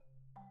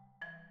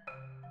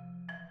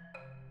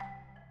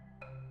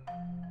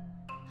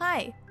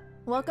Hi,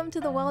 welcome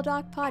to the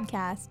WellDoc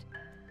podcast.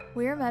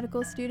 We're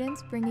medical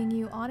students bringing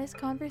you honest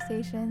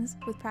conversations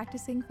with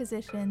practicing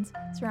physicians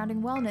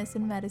surrounding wellness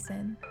in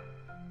medicine.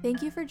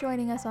 Thank you for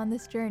joining us on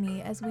this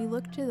journey as we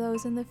look to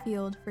those in the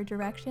field for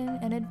direction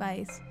and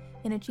advice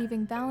in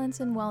achieving balance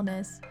and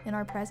wellness in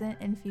our present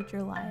and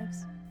future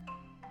lives.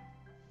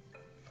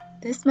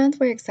 This month,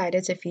 we're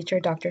excited to feature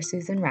Dr.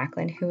 Susan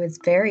Rachlin, who is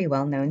very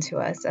well known to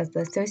us as the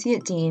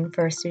Associate Dean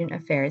for Student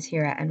Affairs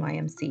here at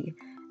NYMC,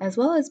 as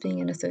well as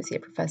being an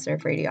Associate Professor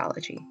of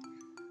Radiology.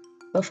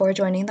 Before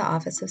joining the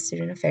Office of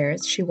Student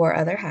Affairs, she wore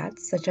other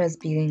hats, such as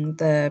being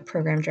the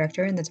Program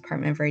Director in the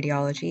Department of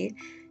Radiology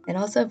and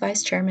also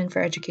Vice Chairman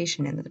for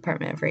Education in the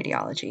Department of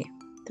Radiology.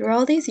 Through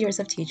all these years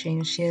of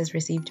teaching, she has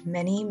received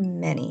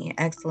many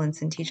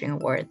Excellence in Teaching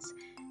awards,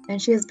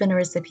 and she has been a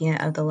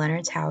recipient of the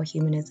Leonard Tao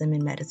Humanism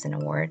in Medicine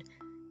Award,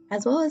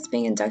 as well as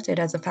being inducted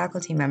as a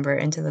faculty member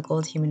into the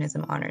Gold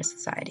Humanism Honor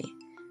Society.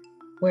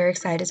 We're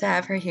excited to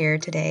have her here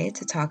today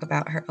to talk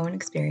about her own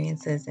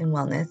experiences in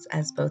wellness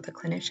as both a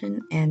clinician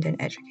and an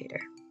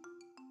educator.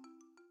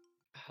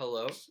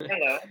 Hello.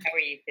 Hello, how are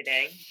you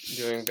today?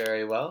 Doing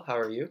very well. How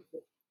are you?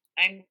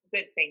 I'm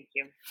good, thank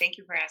you. Thank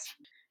you for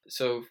asking.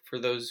 So for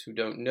those who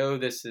don't know,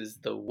 this is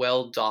the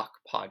WellDoc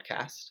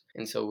podcast.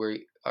 And so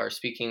we are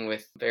speaking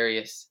with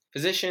various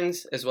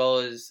physicians as well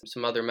as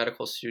some other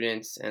medical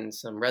students and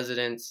some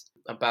residents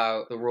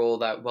about the role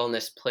that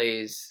wellness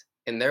plays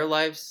in their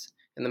lives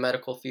in the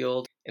medical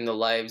field, in the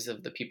lives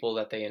of the people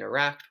that they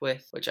interact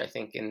with, which I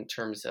think in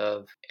terms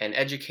of an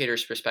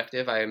educator's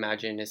perspective, I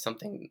imagine is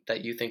something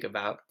that you think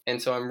about.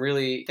 And so I'm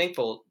really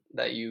thankful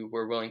that you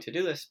were willing to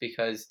do this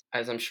because,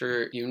 as I'm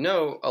sure you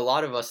know, a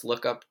lot of us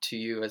look up to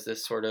you as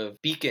this sort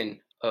of beacon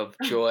of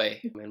joy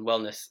and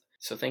wellness.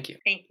 So thank you.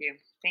 Thank you.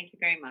 Thank you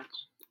very much.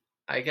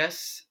 I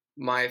guess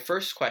my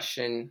first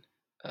question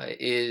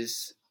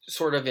is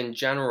sort of in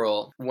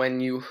general, when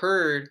you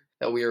heard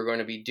that we were going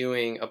to be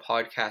doing a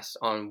podcast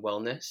on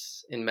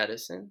wellness in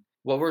medicine,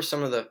 what were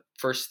some of the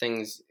first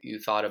things you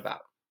thought about?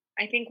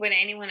 I think when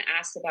anyone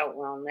asks about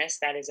wellness,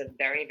 that is a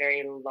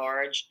very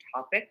large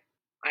topic.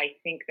 I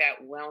think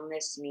that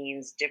wellness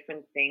means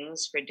different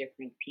things for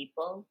different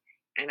people.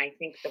 And I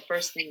think the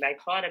first thing I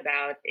thought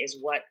about is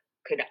what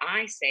could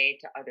I say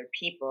to other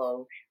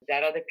people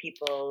that other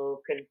people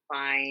could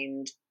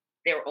find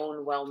their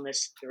own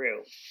wellness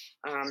through.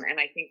 And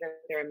I think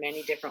that there are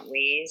many different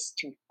ways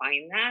to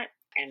find that.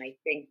 And I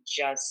think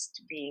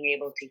just being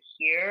able to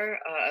hear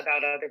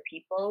about other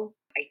people,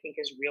 I think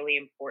is really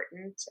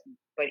important.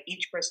 But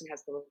each person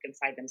has to look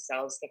inside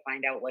themselves to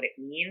find out what it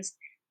means.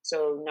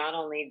 So not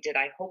only did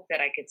I hope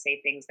that I could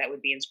say things that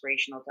would be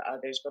inspirational to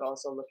others, but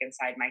also look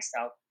inside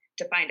myself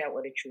to find out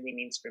what it truly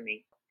means for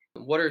me.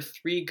 What are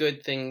 3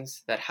 good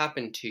things that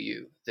happened to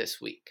you this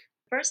week?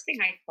 First thing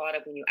I thought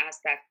of when you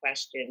asked that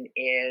question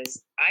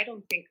is I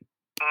don't think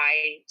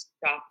I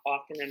stop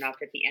often enough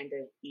at the end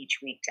of each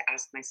week to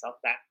ask myself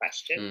that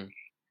question.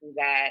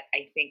 That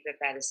I think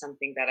that is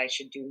something that I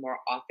should do more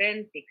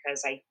often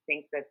because I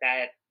think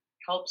that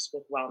helps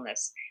with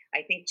wellness.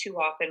 I think too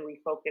often we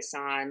focus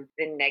on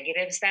the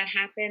negatives that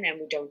happen and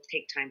we don't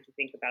take time to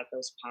think about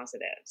those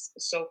positives.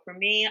 So for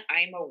me,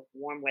 I'm a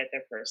warm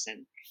weather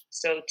person.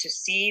 So to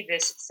see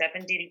this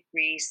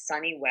 70-degree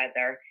sunny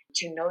weather,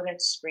 to know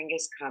that spring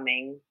is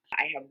coming,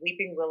 I have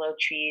weeping willow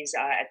trees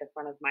at the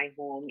front of my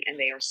home and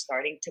they are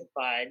starting to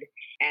bud.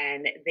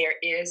 And there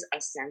is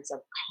a sense of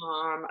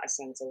calm, a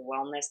sense of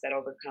wellness that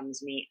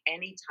overcomes me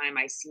anytime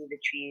I see the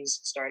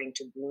trees starting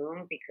to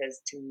bloom,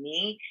 because to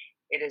me,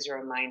 it is a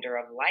reminder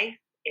of life.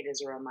 It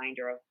is a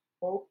reminder of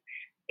hope.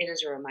 It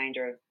is a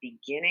reminder of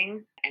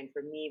beginning. And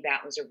for me,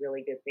 that was a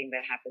really good thing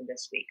that happened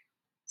this week.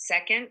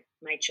 Second,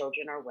 my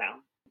children are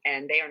well.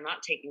 And they are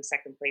not taking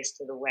second place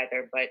to the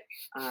weather, but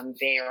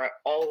they are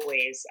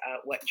always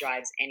what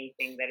drives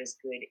anything that is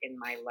good in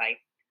my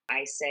life.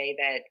 I say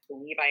that I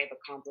believe I have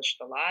accomplished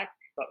a lot,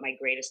 but my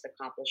greatest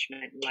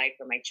accomplishment in life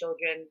are my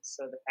children.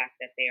 So the fact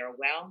that they are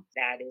well,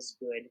 that is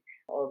good.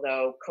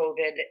 Although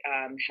COVID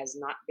has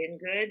not been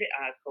good,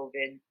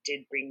 COVID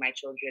did bring my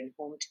children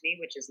home to me,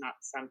 which is not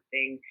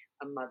something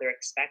a mother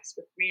expects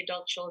with 3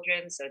 adult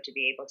children. So to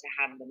be able to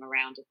have them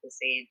around at this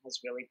age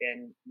has really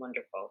been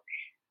wonderful.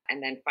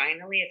 And then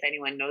finally, if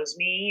anyone knows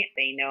me,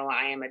 they know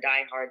I am a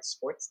diehard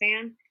sports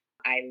fan.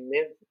 I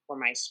live for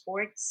my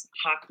sports.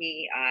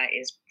 Hockey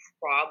is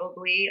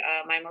probably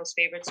my most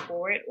favorite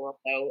sport,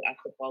 although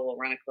football will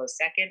run a close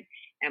second.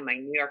 And my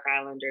New York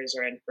Islanders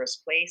are in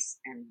first place,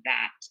 and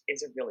that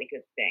is a really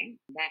good thing.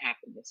 That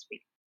happened this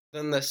week.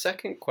 Then the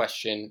second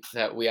question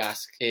that we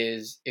ask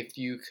is if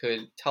you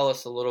could tell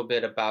us a little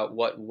bit about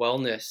what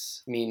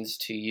wellness means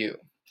to you.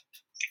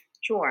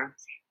 Sure.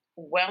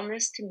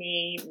 Wellness to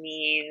me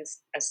means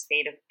a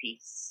state of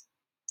peace,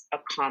 a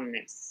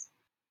calmness,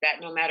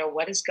 that no matter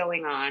what is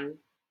going on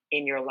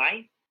in your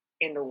life,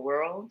 in the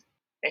world,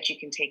 that you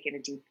can take in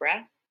a deep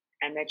breath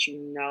and that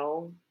you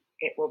know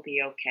it will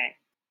be okay.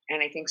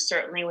 And I think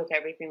certainly with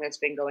everything that's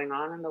been going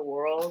on in the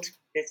world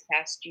this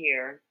past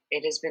year,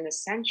 it has been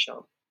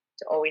essential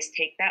to always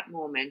take that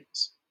moment,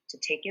 to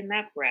take in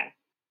that breath,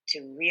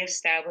 to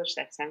reestablish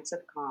that sense of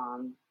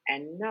calm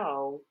and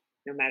know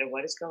no matter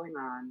what is going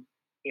on,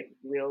 it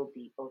will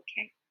be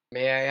okay.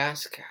 May I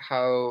ask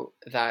how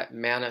that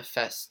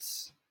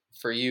manifests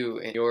for you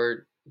in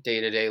your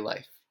day-to-day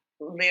life?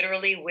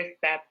 Literally with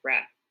that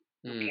breath.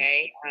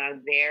 Okay.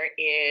 There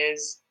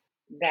is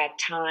that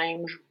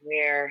time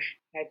where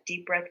that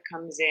deep breath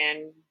comes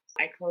in.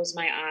 I close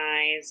my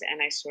eyes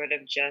and I sort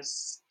of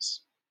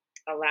just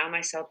allow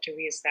myself to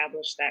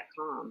reestablish that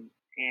calm.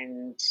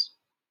 And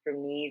for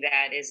me,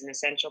 that is an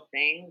essential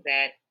thing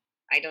that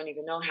I don't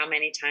even know how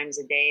many times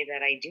a day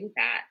that I do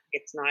that.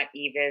 It's not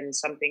even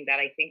something that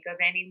I think of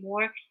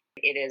anymore.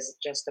 It is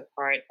just a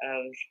part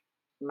of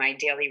my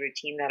daily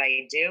routine that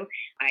I do.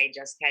 I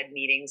just had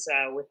meetings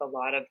with a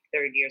lot of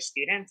third year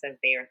students as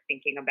they are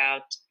thinking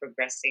about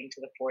progressing to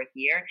the fourth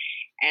year.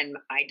 And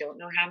I don't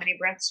know how many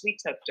breaths we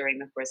took during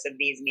the course of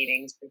these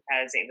meetings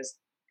because it was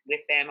with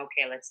them,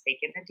 okay, let's take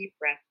in a deep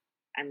breath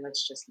and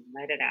let's just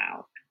let it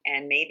out.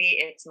 And maybe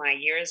it's my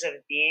years of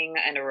being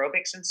an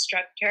aerobics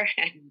instructor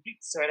and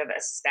sort of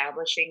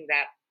establishing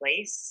that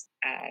place.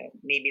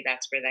 Maybe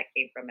that's where that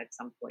came from at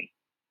some point.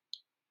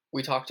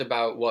 We talked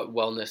about what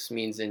wellness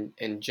means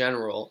in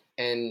general,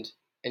 and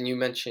you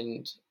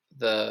mentioned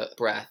the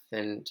breath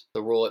and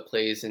the role it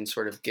plays in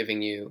sort of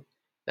giving you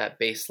that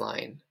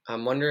baseline.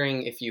 I'm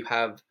wondering if you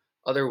have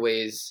other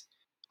ways,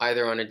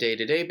 either on a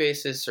day-to-day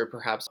basis or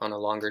perhaps on a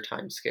longer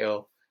time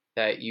scale,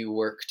 that you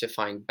work to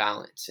find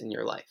balance in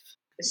your life.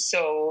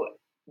 So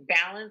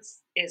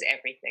balance is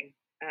everything.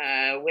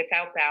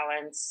 Without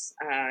balance,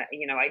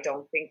 I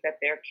don't think that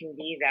there can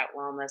be that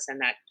wellness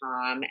and that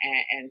calm.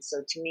 And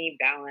so to me,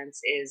 balance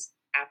is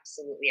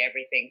absolutely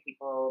everything.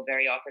 People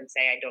very often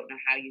say, I don't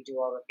know how you do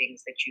all the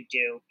things that you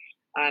do.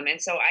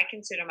 And so I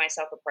consider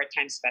myself a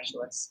part-time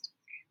specialist.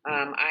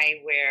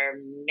 I wear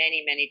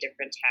many, many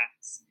different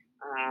hats.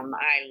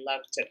 I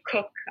love to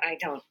cook. I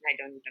don't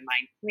even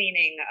mind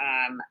cleaning.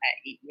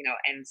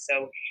 And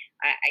so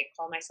I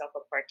call myself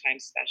a part-time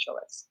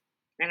specialist.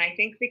 And I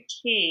think the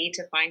key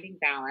to finding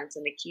balance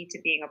and the key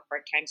to being a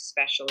part-time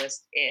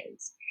specialist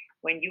is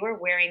when you are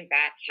wearing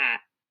that hat,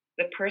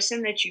 the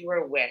person that you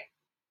are with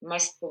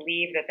must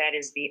believe that that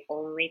is the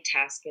only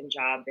task and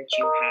job that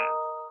you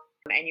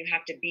have. And you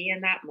have to be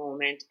in that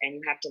moment and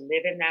you have to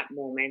live in that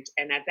moment.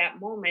 And at that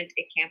moment,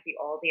 it can't be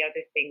all the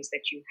other things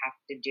that you have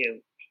to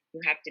do.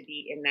 You have to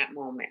be in that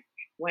moment.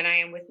 When I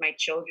am with my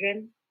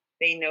children,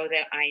 they know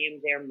that I am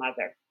their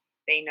mother.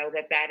 They know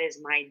that that is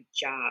my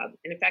job.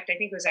 And in fact, I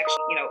think it was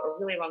actually, a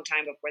really long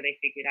time before they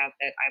figured out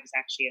that I was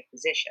actually a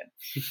physician.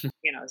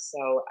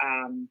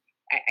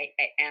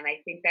 I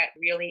think that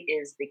really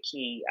is the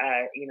key,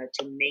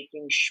 to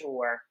making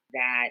sure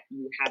that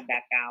you have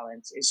that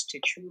balance is to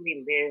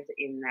truly live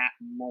in that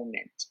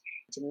moment,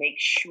 to make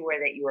sure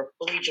that you are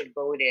fully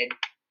devoted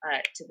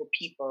to the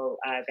people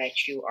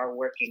that you are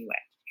working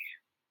with.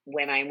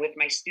 When I'm with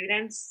my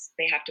students,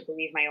 they have to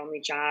believe my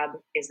only job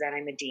is that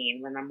I'm a dean.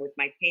 When I'm with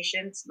my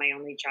patients, my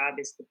only job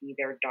is to be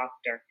their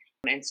doctor.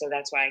 And so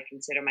that's why I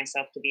consider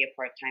myself to be a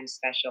part-time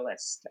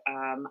specialist.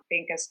 I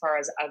think as far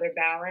as other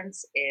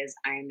balance is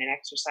I'm an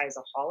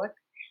exerciseaholic.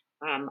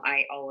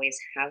 I always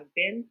have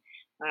been.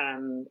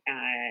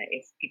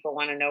 If people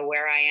want to know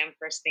where I am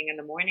first thing in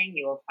the morning,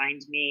 you will find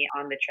me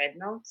on the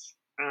treadmill.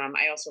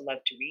 I also love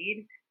to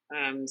read.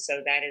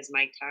 So that is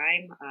my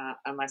time,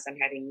 unless I'm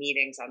having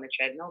meetings on the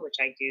treadmill, which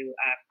I do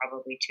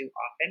probably too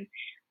often.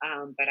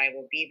 But I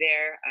will be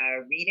there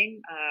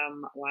reading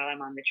while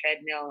I'm on the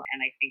treadmill. And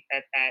I think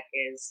that that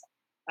is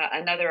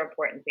another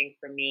important thing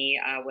for me,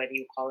 whether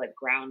you call it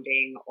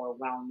grounding or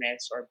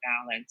wellness or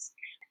balance.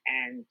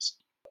 And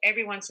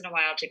every once in a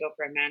while to go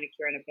for a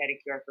manicure and a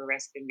pedicure for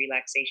rest and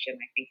relaxation,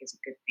 I think is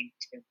a good thing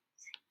too.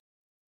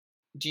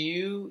 Do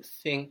you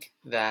think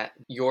that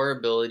your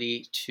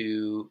ability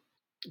to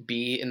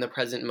be in the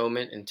present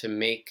moment and to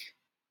make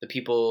the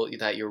people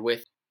that you're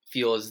with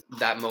feel as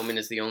that moment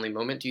is the only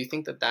moment, do you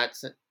think that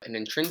that's an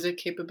intrinsic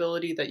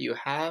capability that you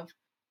have,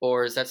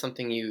 or is that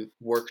something you've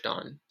worked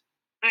on?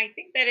 I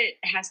think that it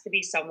has to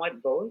be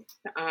somewhat both,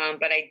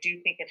 but I do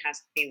think it has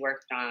to be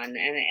worked on.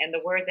 And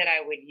the word that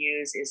I would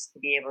use is to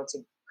be able to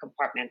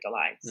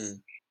compartmentalize.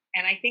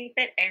 And I think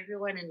that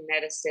everyone in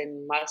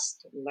medicine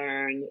must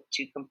learn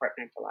to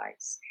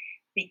compartmentalize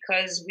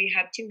because we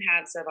have two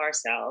halves of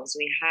ourselves.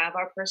 We have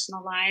our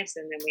personal lives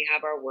and then we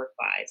have our work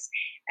lives.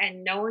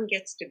 And no one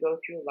gets to go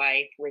through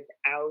life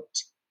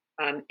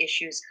without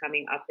issues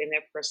coming up in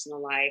their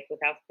personal life,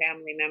 without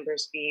family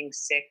members being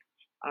sick,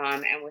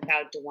 and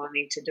without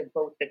wanting to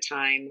devote the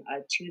time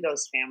to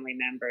those family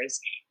members.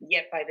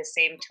 Yet by the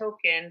same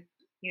token,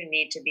 you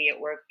need to be at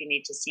work, you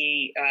need to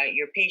see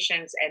your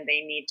patients, and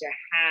they need to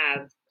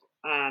have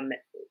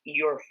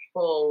your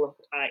full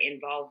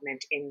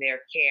involvement in their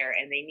care,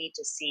 and they need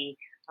to see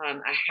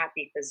a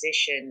happy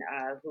physician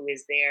who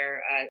is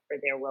there for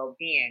their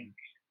well-being.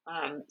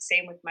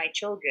 Same with my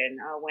children.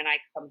 When I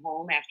come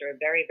home after a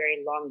very,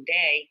 very long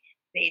day,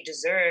 they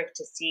deserve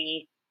to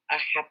see a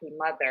happy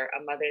mother,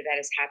 a mother that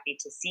is happy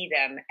to see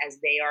them as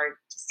they are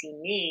to see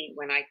me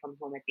when I come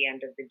home at the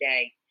end of the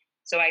day.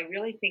 So I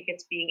really think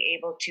it's being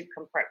able to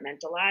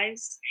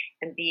compartmentalize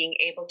and being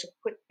able to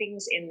put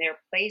things in their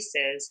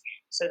places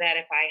so that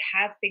if I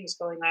have things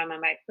going on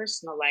in my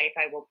personal life,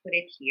 I will put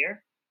it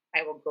here.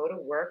 I will go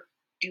to work,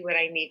 do what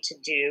I need to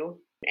do.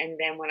 And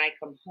then when I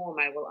come home,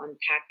 I will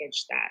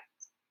unpackage that.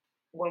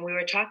 When we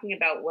were talking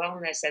about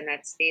wellness and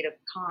that state of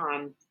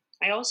calm,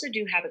 I also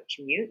do have a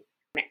commute.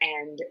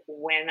 And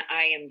when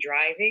I am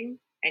driving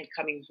and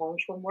coming home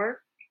from work,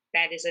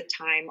 that is a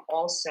time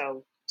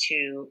also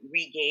to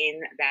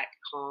regain that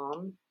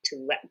calm, to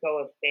let go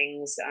of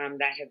things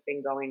that have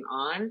been going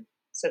on,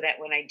 so that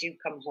when I do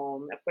come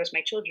home, of course,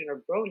 my children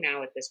are grown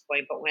now at this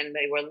point, but when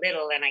they were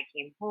little and I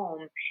came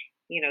home,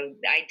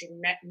 I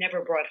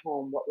never brought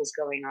home what was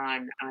going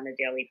on a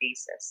daily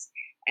basis.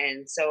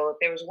 And so, if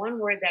there was one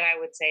word that I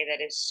would say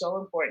that is so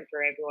important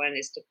for everyone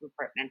is to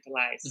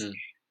compartmentalize.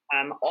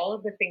 Mm. All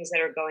of the things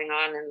that are going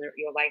on in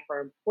your life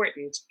are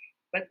important,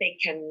 but they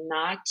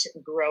cannot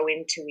grow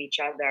into each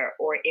other,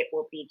 or it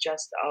will be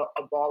just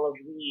a ball of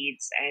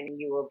weeds and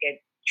you will get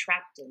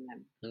trapped in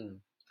them. Mm.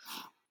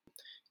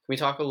 Can we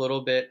talk a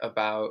little bit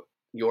about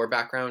your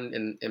background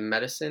in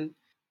medicine?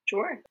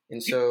 Sure.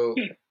 And so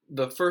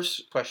the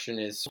first question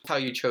is how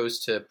you chose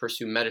to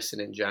pursue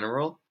medicine in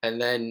general, and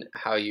then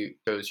how you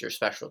chose your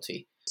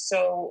specialty.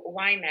 So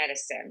why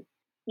medicine?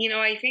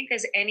 I think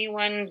as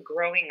anyone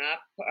growing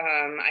up,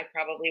 I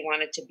probably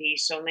wanted to be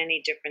so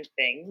many different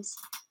things.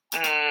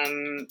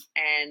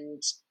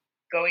 And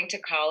going to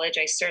college,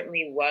 I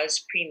certainly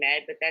was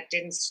pre-med, but that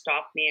didn't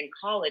stop me in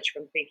college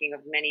from thinking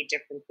of many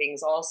different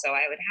things also.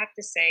 I would have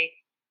to say,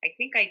 I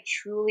think I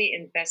truly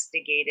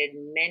investigated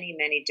many,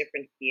 many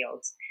different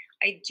fields.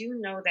 I do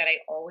know that I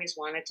always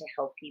wanted to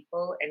help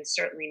people, and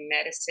certainly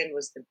medicine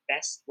was the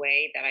best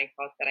way that I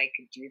thought that I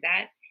could do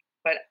that.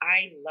 But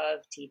I love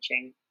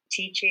teaching.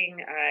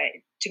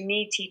 To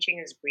me,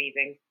 teaching is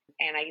breathing.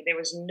 And there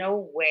was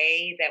no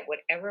way that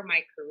whatever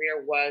my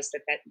career was,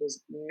 that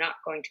was not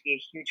going to be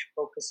a huge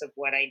focus of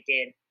what I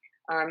did.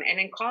 And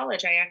in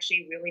college, I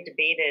actually really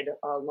debated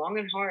long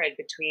and hard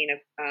between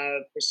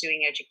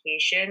pursuing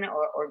education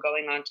or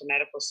going on to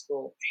medical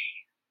school.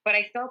 But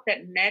I felt that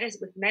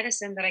with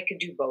medicine that I could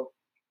do both,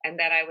 and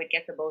that I would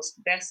get the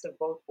best of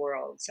both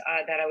worlds,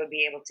 that I would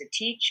be able to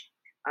teach,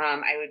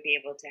 I would be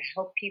able to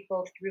help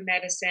people through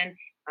medicine,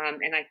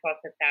 and I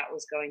thought that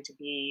was going to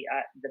be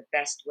the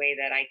best way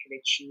that I could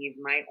achieve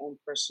my own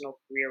personal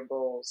career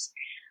goals.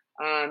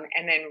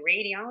 And then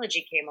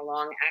radiology came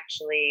along.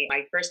 Actually,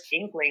 my first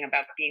inkling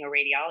about being a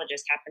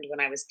radiologist happened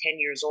when I was 10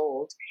 years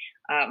old.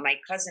 My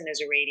cousin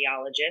is a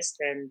radiologist,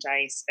 and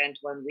I spent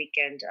one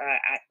weekend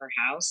at her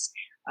house.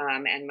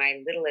 And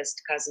my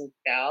littlest cousin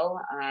fell,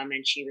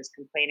 and she was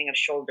complaining of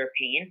shoulder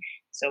pain.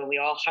 So we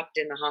all hopped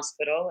in the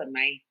hospital, and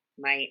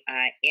my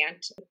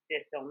aunt put the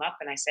film up,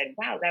 and I said,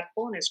 "Wow, that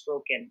bone is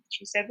broken."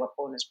 She said, "What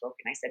bone is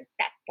broken?" I said,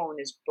 "That bone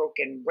is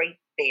broken right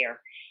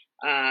there."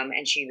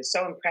 And she was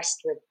so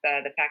impressed with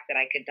the fact that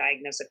I could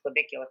diagnose a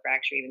clavicular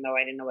fracture, even though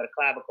I didn't know what a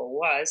clavicle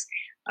was.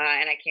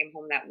 And I came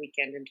home that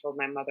weekend and told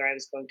my mother I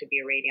was going to be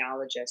a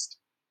radiologist.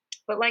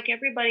 But like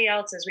everybody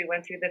else, as we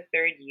went through the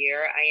third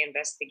year, I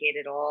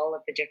investigated all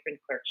of the different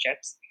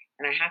clerkships.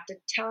 And I have to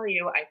tell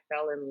you, I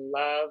fell in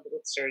love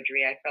with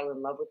surgery. I fell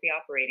in love with the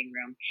operating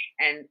room.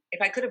 And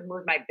if I could have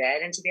moved my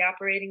bed into the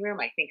operating room,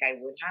 I think I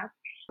would have.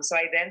 So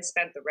I then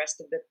spent the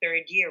rest of the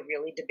third year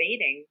really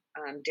debating,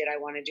 did I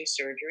want to do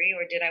surgery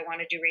or did I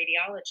want to do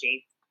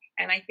radiology?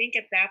 And I think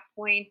at that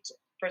point,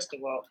 first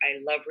of all,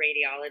 I love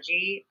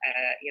radiology.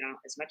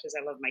 As much as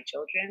I love my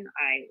children,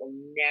 I will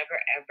never,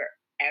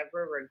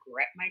 ever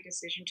regret my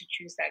decision to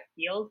choose that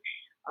field.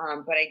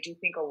 But I do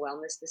think a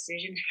wellness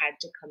decision had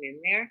to come in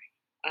there.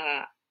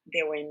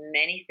 There were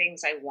many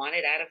things I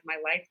wanted out of my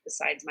life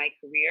besides my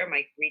career,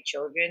 my 3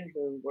 children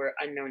who were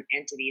unknown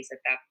entities at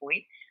that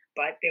point.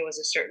 But there was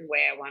a certain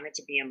way I wanted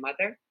to be a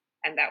mother,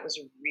 and that was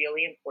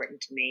really important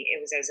to me. It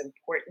was as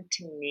important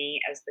to me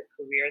as the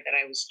career that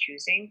I was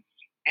choosing.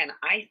 And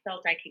I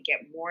felt I could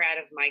get more out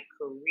of my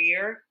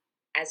career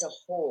as a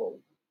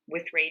whole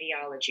with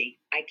radiology.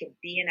 I could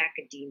be in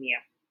academia.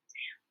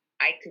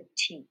 I could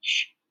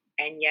teach.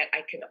 And yet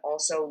I could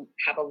also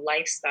have a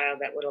lifestyle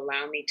that would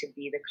allow me to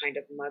be the kind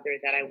of mother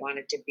that I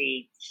wanted to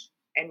be.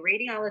 And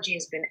radiology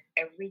has been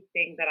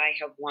everything that I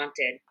have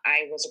wanted.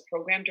 I was a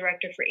program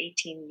director for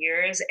 18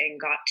 years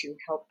and got to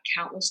help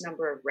countless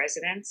number of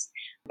residents.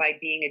 By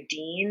being a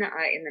dean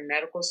in the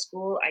medical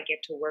school, I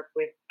get to work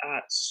with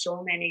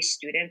so many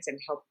students and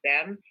help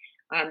them.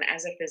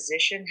 As a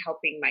physician,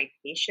 helping my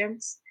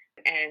patients.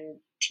 And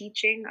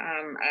teaching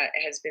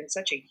has been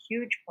such a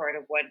huge part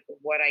of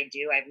what I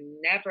do. I've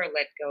never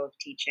let go of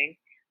teaching.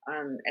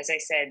 As I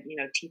said,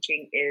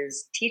 teaching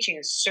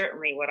is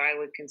certainly what I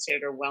would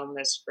consider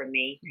wellness for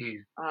me.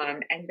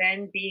 And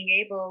then being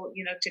able,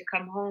 to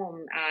come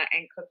home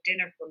and cook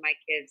dinner for my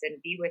kids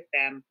and be with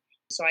them.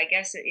 So I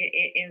guess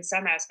in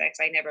some aspects,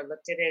 I never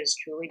looked at it as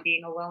truly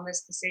being a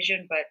wellness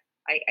decision, but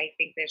I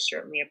think there's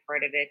certainly a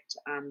part of it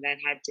that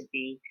had to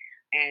be.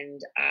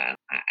 And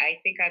I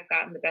think I've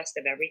gotten the best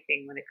of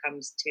everything when it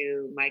comes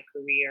to my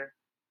career.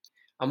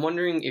 I'm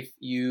wondering if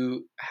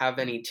you have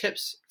any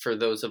tips for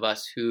those of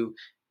us who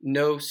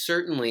know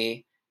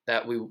certainly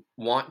that we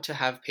want to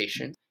have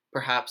patients,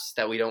 perhaps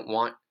that we don't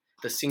want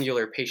the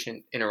singular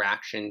patient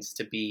interactions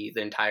to be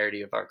the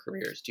entirety of our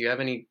careers. Do you have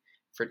any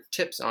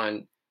tips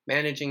on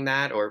managing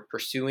that or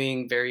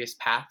pursuing various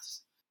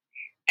paths?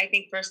 I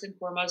think first and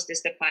foremost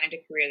is to find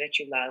a career that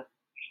you love.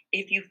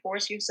 If you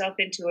force yourself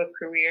into a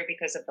career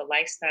because of the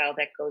lifestyle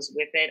that goes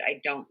with it, I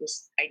don't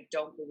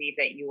believe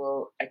that you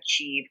will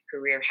achieve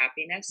career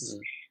happiness. Mm.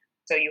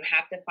 So you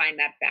have to find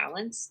that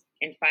balance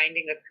in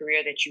finding a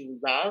career that you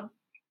love,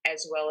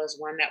 as well as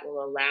one that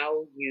will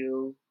allow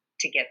you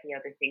to get the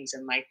other things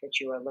in life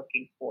that you are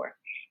looking for.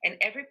 And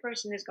every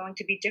person is going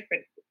to be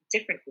different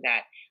for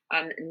that.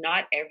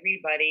 Not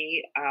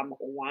everybody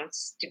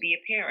wants to be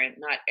a parent.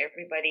 Not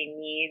everybody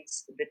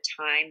needs the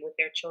time with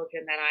their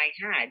children that I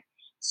had.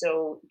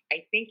 So I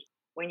think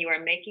when you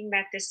are making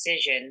that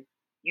decision,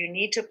 you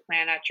need to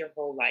plan out your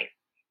whole life,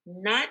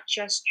 not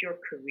just your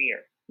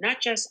career,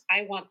 not just,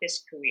 I want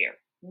this career.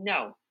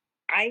 No,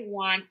 I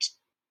want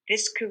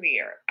this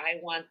career. I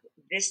want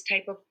this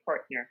type of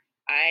partner.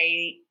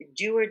 I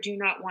do or do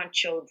not want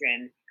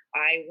children.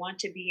 I want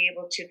to be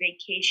able to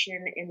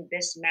vacation in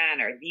this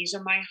manner. These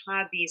are my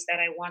hobbies that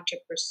I want to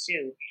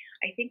pursue.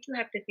 I think you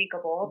have to think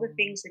of all the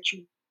things that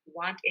you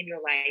want in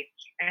your life.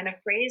 And a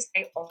phrase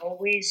I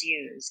always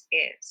use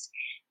is,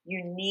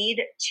 you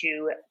need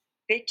to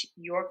fit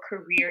your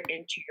career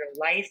into your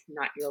life,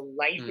 not your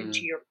life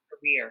into your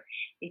career.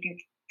 If you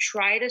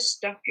try to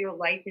stuff your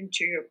life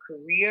into your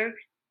career,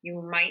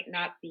 you might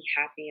not be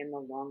happy in the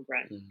long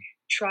run.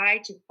 Try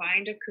to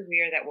find a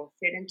career that will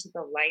fit into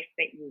the life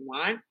that you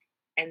want.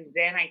 And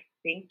then I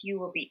think you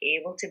will be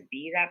able to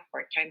be that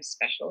part-time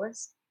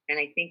specialist. And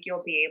I think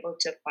you'll be able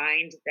to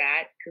find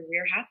that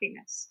career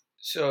happiness.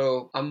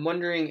 So I'm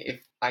wondering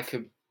if I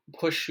could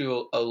push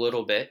you a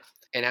little bit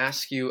and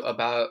ask you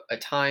about a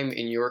time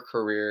in your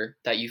career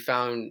that you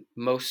found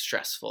most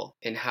stressful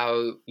and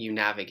how you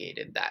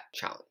navigated that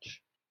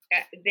challenge.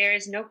 There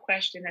is no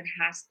question that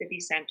has to be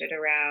centered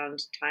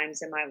around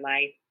times in my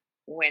life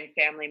when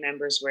family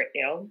members were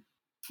ill,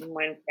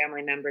 when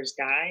family members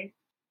died,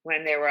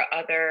 when there were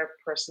other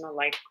personal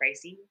life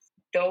crises.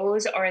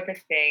 Those are the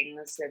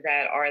things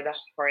that are the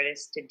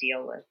hardest to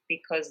deal with,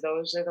 because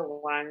those are the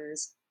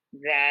ones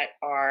that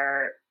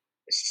are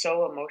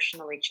so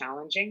emotionally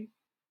challenging.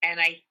 And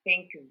I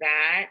think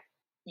that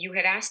you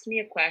had asked me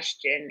a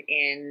question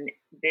in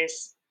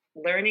this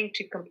learning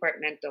to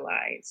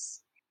compartmentalize.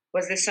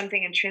 Was this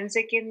something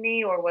intrinsic in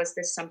me, or was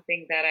this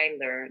something that I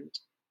learned?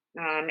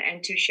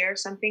 And to share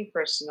something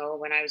personal,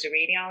 when I was a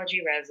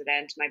radiology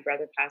resident, my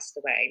brother passed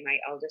away, my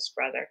eldest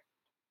brother.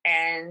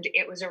 And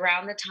it was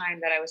around the time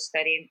that I was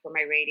studying for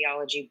my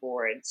radiology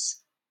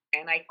boards.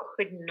 And I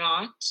could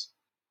not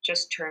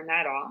just turn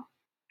that off.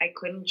 I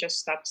couldn't just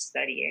stop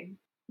studying.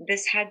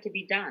 This had to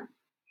be done.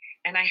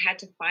 And I had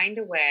to find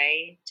a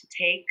way to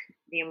take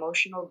the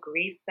emotional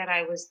grief that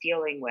I was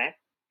dealing with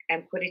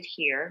and put it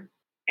here,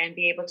 and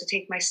be able to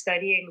take my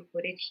studying and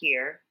put it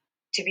here,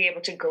 to be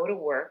able to go to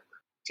work,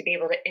 to be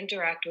able to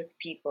interact with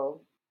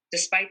people,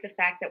 despite the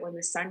fact that when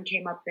the sun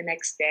came up the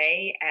next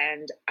day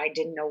and I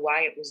didn't know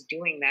why it was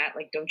doing that,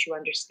 like, don't you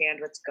understand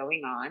what's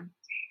going on?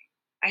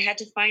 I had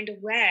to find a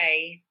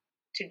way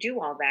to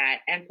do all that.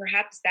 And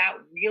perhaps that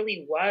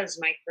really was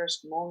my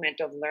first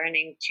moment of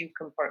learning to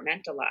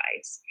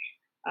compartmentalize,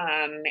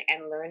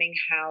 and learning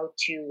how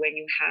to, when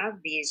you have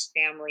these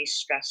family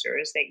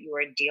stressors that you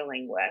are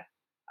dealing with,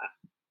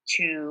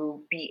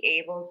 to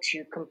be able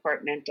to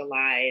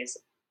compartmentalize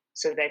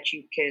so that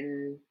you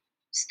can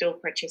still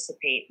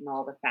participate in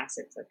all the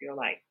facets of your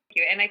life.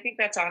 And I think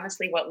that's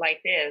honestly what life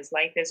is.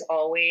 Life is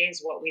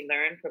always what we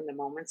learn from the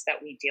moments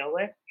that we deal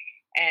with.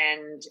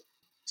 And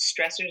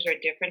stressors are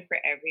different for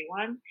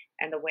everyone.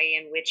 And the way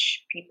in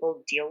which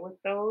people deal with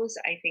those,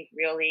 I think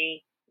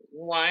really,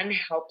 one,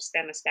 helps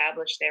them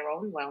establish their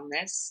own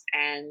wellness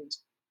and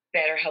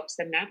better helps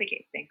them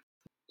navigate things.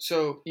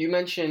 So you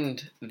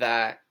mentioned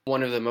that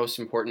one of the most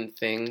important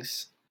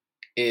things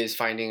is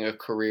finding a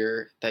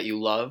career that you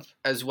love,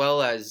 as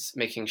well as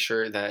making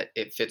sure that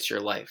it fits your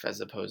life as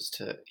opposed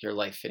to your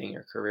life fitting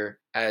your career.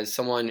 As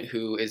someone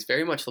who is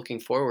very much looking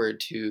forward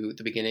to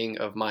the beginning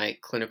of my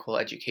clinical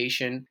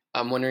education,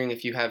 I'm wondering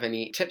if you have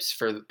any tips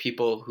for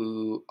people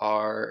who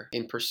are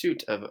in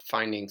pursuit of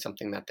finding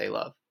something that they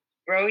love.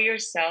 Throw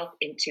yourself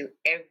into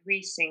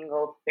every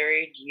single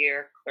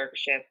third-year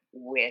clerkship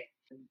with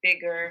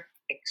vigor,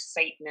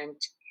 excitement,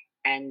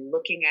 and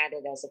looking at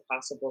it as a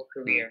possible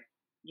career.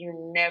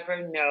 You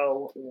never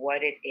know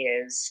what it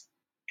is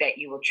that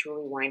you will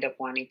truly wind up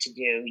wanting to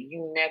do.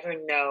 You never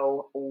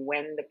know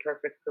when the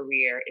perfect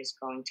career is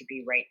going to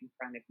be right in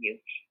front of you.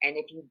 And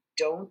if you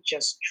don't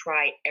just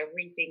try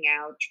everything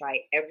out, try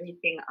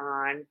everything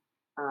on,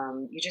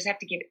 you just have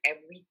to give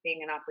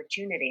everything an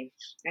opportunity.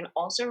 And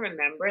also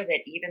remember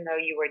that even though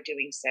you are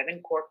doing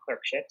 7 core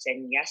clerkships,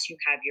 and yes, you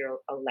have your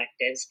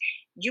electives,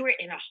 you are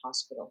in a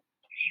hospital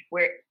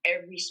where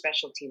every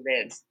specialty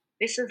lives.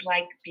 This is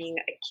like being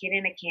a kid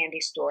in a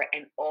candy store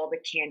and all the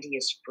candy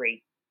is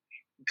free.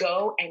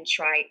 Go and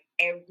try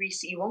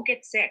you won't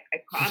get sick. I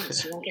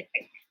promise you won't get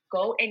sick.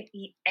 Go and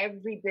eat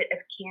every bit of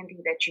candy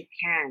that you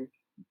can.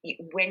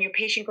 When your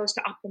patient goes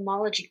to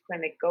ophthalmology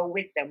clinic, go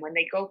with them. When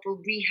they go for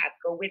rehab,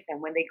 go with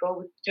them. When they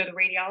go to the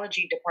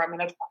radiology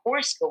department, of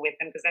course, go with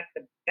them, because that's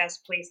the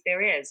best place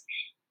there is.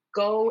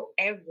 Go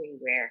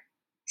everywhere.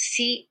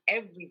 See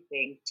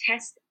everything.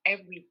 Test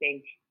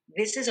everything.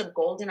 This is a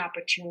golden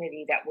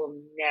opportunity that will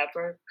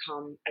never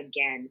come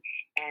again.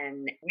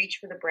 And reach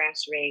for the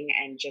brass ring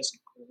and just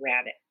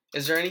grab it.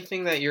 Is there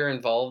anything that you're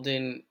involved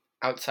in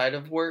outside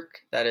of work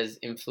that has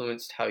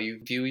influenced how you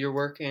view your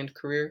work and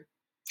career?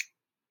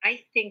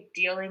 I think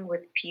dealing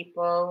with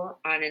people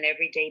on an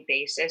everyday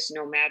basis,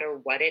 no matter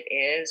what it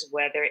is,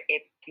 whether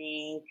it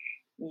be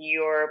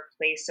your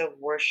place of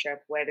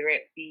worship, whether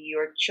it be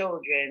your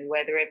children,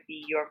 whether it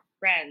be your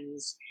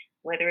friends,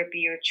 whether it be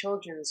your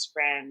children's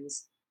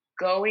friends,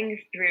 going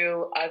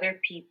through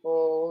other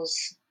people's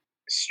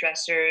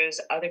stressors,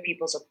 other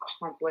people's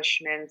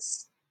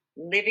accomplishments,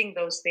 living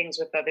those things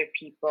with other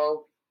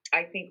people,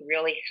 I think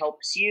really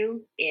helps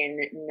you in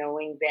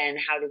knowing then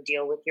how to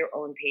deal with your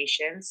own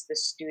patients, the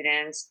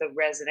students, the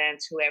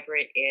residents, whoever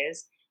it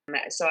is.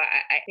 So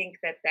I think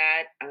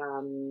that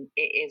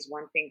is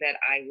one thing that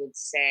I would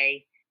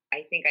say.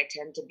 I think I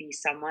tend to be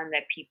someone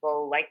that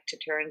people like to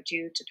turn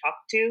to talk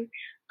to.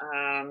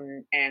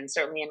 And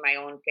certainly in my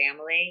own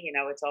family,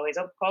 it's always,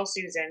 oh, call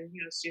Susan,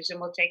 Susan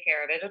will take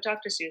care of it. I'll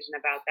talk to Susan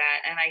about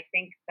that. And I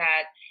think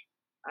that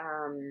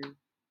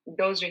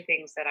those are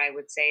things that I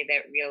would say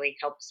that really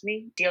helps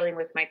me dealing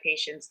with my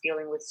patients,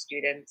 dealing with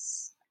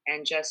students,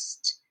 and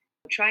just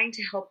trying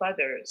to help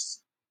others.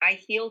 I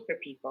feel for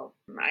people.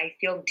 I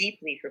feel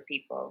deeply for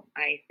people.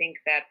 I think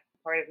that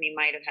part of me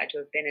might have had to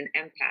have been an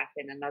empath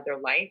in another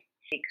life,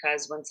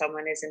 because when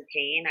someone is in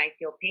pain, I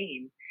feel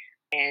pain.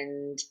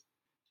 And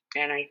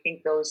I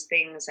think those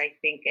things,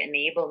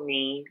 enable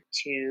me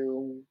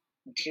to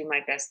do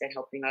my best at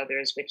helping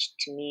others, which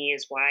to me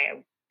is why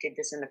I did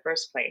this in the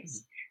first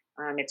place.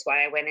 It's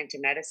why I went into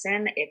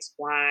medicine. It's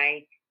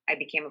why I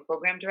became a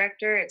program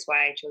director. It's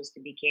why I chose to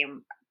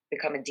become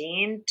a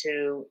dean,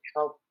 to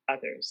help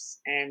others.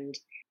 And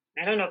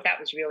I don't know if that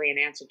was really an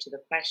answer to the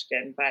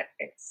question, but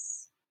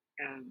it's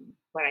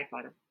what I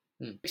thought of.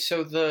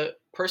 So the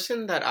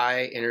person that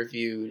I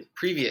interviewed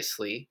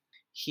previously,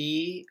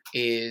 he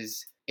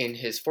is in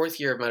his 4th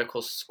year of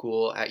medical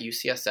school at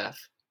UCSF,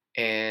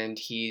 and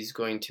he's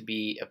going to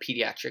be a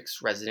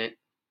pediatrics resident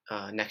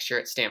next year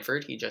at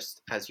Stanford. He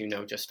just, as you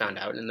know, just found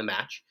out in the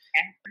match.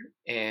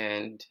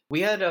 And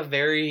we had a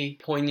very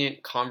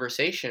poignant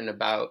conversation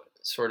about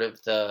sort of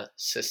the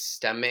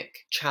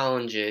systemic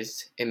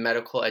challenges in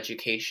medical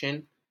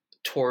education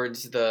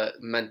towards the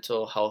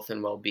mental health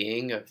and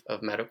well-being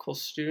of medical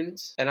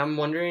students. And I'm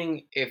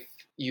wondering if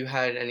you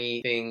had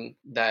anything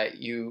that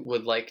you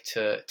would like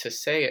to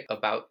say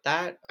about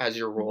that as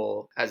your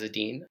role as a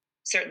dean.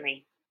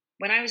 Certainly.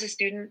 When I was a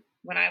student,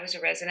 when I was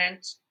a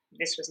resident,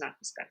 this was not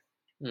discussed.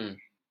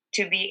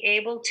 To be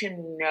able to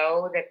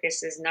know that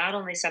this is not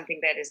only something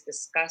that is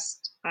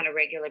discussed on a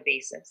regular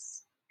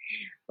basis,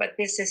 but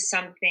this is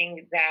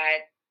something that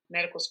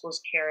medical schools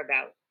care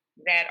about,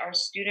 that our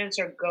students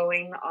are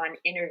going on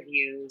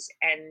interviews,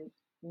 and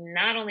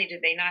not only do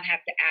they not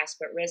have to ask,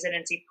 but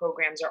residency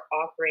programs are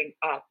offering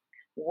up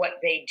what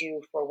they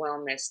do for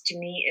wellness, to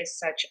me is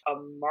such a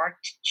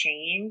marked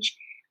change,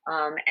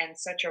 and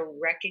such a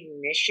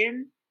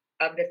recognition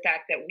of the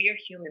fact that we are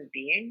human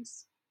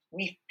beings.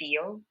 We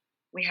feel,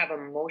 we have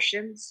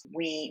emotions.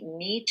 We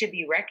need to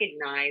be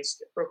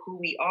recognized for who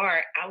we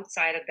are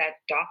outside of that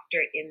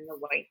doctor in the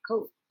white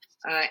coat.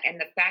 And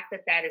the fact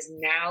that that is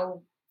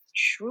now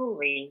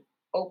truly,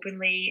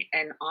 openly,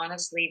 and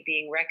honestly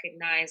being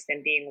recognized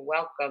and being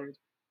welcomed,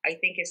 I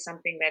think is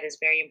something that is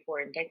very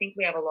important. I think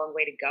we have a long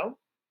way to go,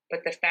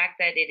 but the fact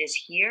that it is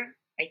here,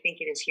 I think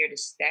it is here to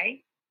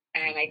stay.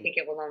 And I think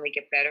it will only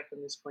get better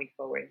from this point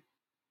forward.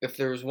 If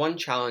there was one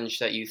challenge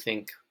that you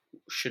think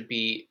should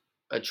be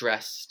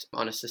addressed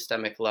on a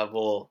systemic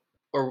level,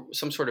 or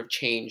some sort of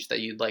change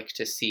that you'd like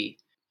to see,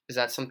 is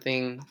that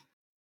something?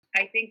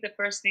 I think the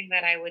first thing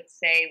that I would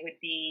say would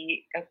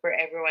be for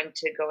everyone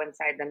to go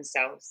inside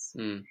themselves.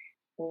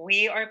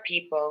 We are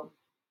people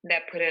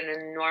that put an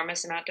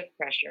enormous amount of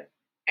pressure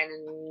and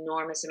an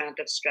enormous amount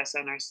of stress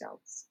on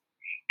ourselves.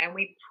 And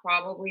we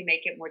probably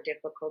make it more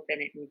difficult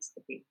than it needs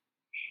to be.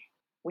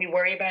 We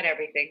worry about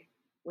everything.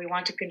 We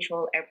want to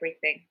control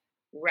everything,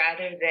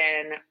 rather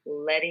than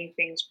letting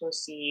things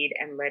proceed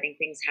and letting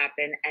things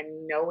happen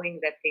and knowing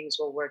that things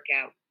will work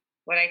out.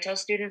 What I tell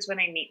students when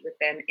I meet with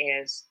them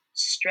is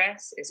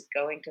stress is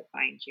going to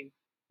find you.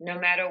 No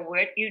matter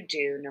what you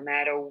do, no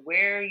matter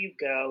where you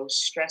go,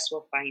 stress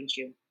will find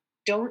you.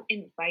 Don't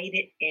invite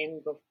it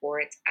in before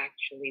it's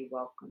actually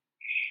welcome.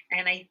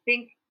 And I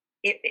think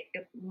it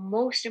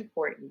most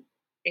important,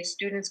 if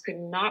students could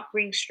not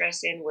bring stress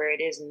in where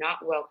it is not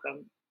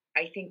welcome,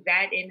 I think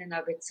that in and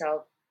of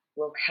itself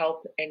will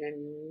help an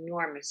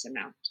enormous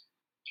amount.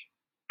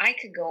 I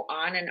could go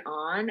on and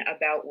on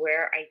about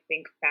where I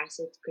think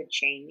facets could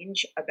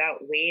change, about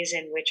ways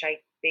in which I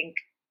think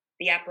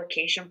The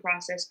application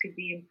process could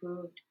be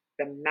improved.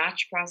 The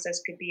match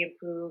process could be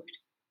improved.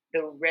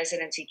 The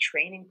residency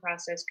training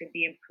process could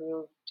be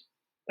improved.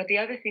 But the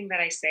other thing that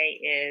I say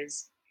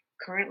is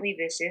currently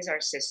this is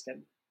our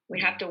system. We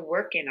have to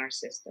work in our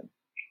system.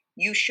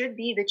 You should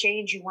be the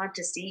change you want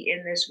to see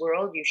in this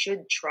world. You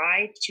should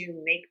try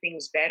to make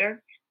things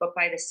better. But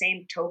by the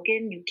same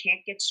token, you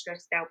can't get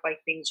stressed out by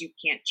things you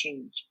can't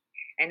change.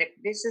 And if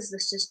this is the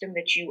system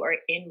that you are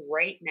in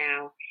right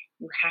now,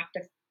 you have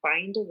to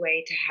find a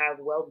way to have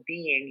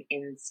well-being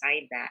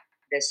inside that.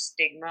 The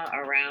stigma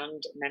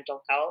around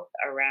mental health,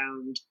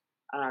 around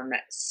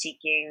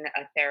seeking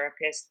a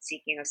therapist,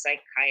 seeking a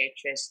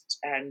psychiatrist,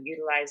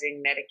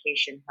 utilizing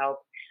medication help,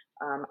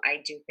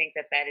 I do think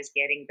that that is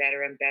getting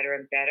better and better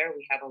and better.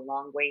 We have a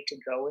long way to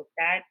go with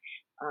that.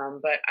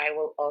 But I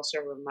will also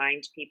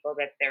remind people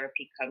that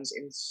therapy comes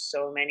in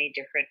so many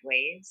different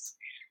ways.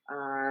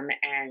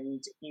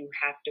 And you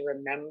have to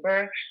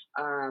remember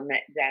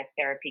that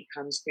therapy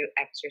comes through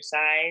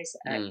exercise.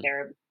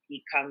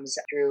 Therapy comes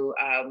through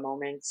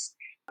moments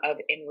of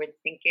inward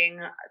thinking,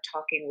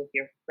 talking with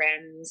your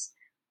friends,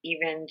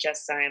 even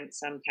just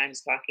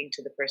sometimes talking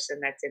to the person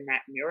that's in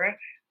that mirror.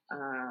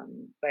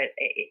 But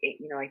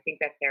I think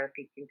that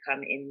therapy can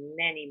come in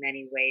many,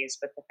 many ways.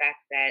 But the fact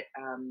that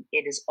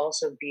it is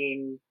also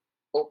being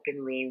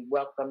openly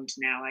welcomed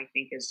now, I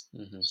think is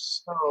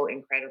so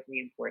incredibly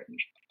important.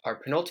 Our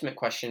penultimate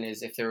question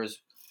is, if there was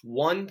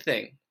one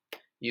thing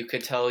you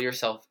could tell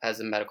yourself as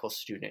a medical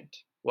student,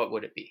 what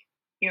would it be?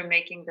 You're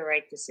making the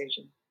right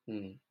decision.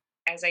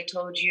 As I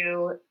told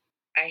you,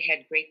 I had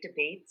great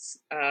debates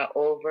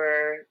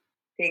over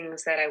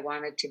things that I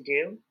wanted to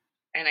do.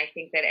 And I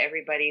think that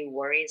everybody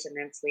worries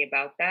immensely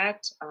about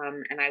that.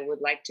 And I would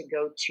like to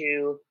go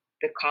to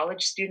the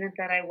college student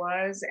that I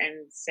was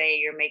and say,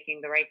 you're making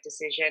the right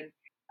decision.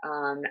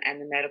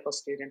 And the medical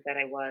student that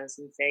I was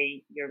and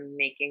say, you're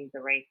making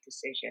the right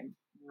decision.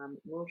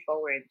 Move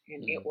forward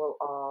and it will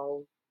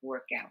all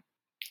work out.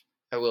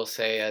 I will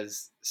say,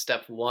 as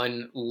step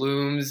one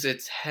looms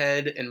its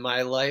head in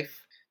my life,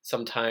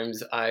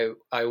 sometimes I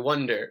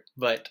wonder,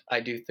 but I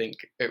do think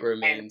it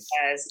remains.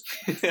 And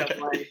as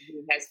someone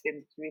who has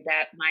been through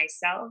that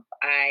myself,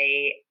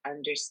 I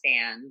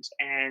understand.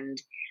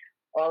 And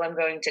all I'm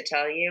going to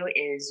tell you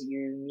is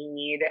you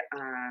need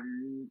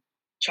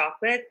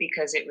chocolate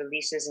because it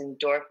releases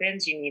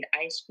endorphins. You need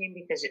ice cream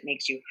because it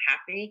makes you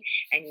happy,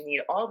 and you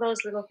need all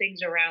those little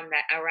things around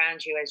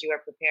you as you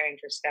are preparing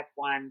for step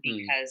one,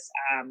 because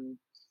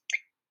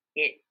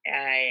it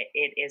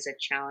is a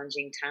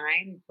challenging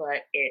time,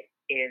 but it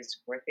is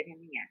worth it in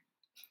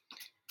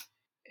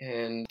the end.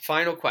 And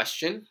final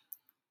question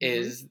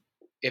is,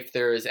 if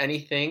there is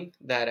anything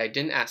that I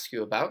didn't ask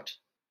you about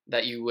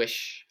that you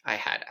wish I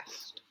had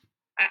asked.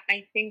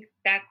 I think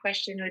that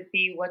question would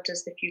be, what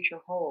does the future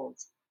hold?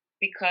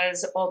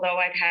 Because although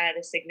I've had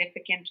a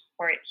significant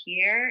part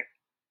here,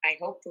 I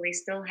hopefully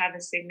still have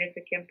a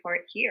significant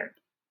part here.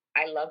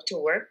 I love to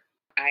work.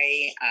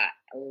 I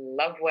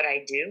love what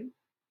I do.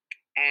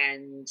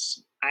 And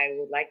I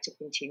would like to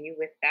continue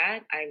with that.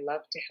 I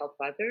love to help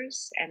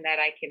others, and that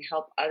I can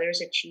help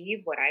others achieve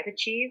what I've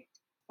achieved,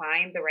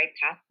 find the right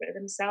path for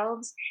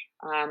themselves,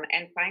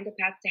 and find a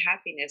path to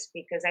happiness.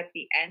 Because at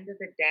the end of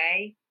the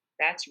day,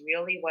 that's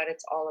really what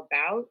it's all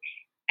about.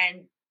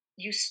 And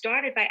you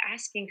started by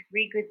asking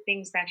 3 good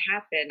things that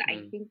happen.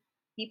 I think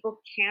people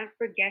can't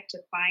forget to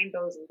find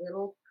those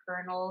little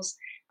kernels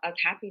of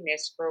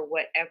happiness for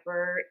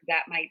whatever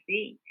that might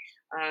be.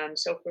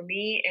 So for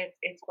me,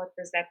 it's what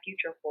does that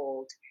future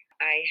hold?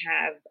 I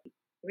have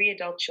 3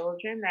 adult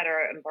children that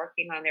are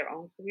embarking on their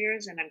own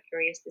careers, and I'm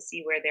curious to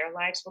see where their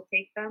lives will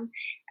take them.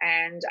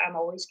 And I'm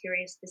always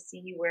curious to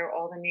see where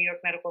all the New York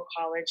Medical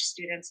College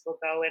students will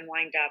go and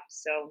wind up.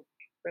 So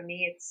for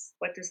me, it's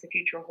what does the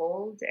future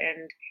hold?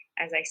 And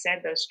as I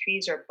said, those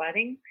trees are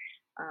budding,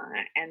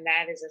 and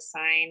that is a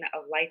sign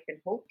of life and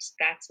hopes.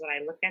 That's what I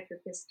look at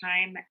this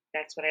time.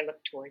 That's what I look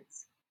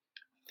towards.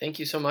 Thank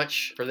you so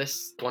much for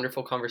this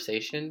wonderful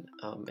conversation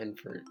and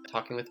for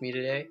talking with me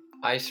today.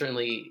 I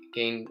certainly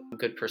gained a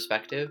good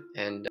perspective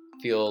and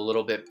feel a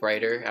little bit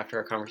brighter after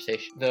our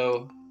conversation.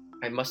 Though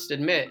I must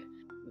admit,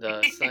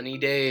 the sunny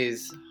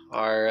days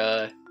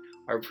are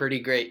pretty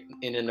great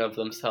in and of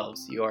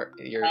themselves. You're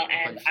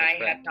and I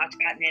have not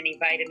gotten any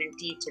vitamin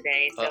D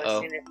today, so as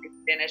soon as we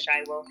finish,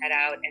 I will head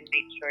out and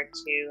make sure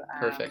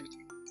to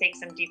take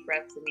some deep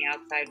breaths in the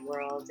outside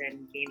world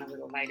and gain a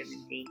little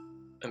vitamin D.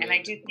 Amazing. And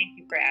I do thank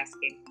you for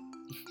asking.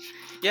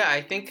 Yeah,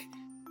 I think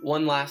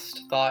one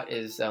last thought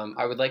is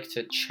I would like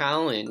to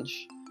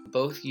challenge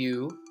both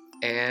you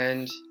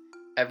and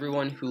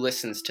everyone who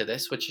listens to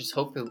this, which is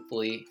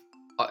hopefully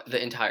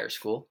the entire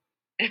school.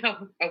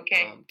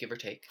 Okay. Give or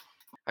take.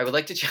 I would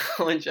like to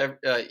challenge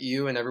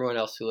you and everyone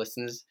else who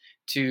listens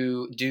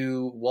to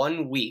do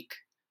 1 week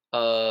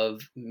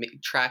of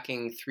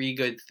tracking 3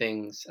 good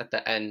things at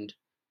the end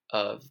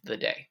of the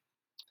day.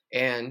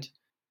 And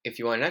if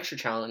you want an extra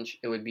challenge,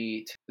 it would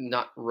be to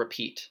not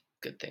repeat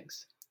good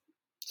things.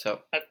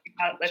 So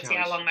let's see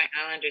how long my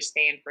Islanders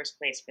stay in first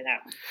place for that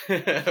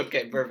one.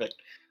 Okay, perfect.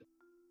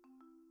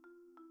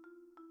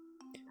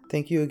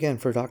 Thank you again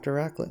for Dr.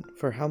 Rachlin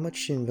for how much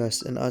she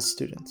invests in us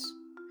students.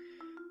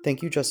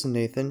 Thank you, Justin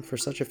Nathan, for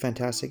such a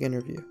fantastic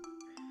interview.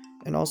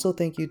 And also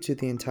thank you to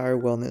the entire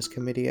Wellness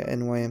Committee at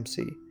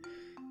NYMC.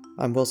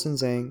 I'm Wilson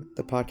Zhang,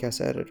 the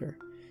podcast editor.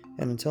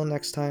 And until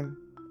next time,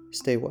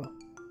 stay well.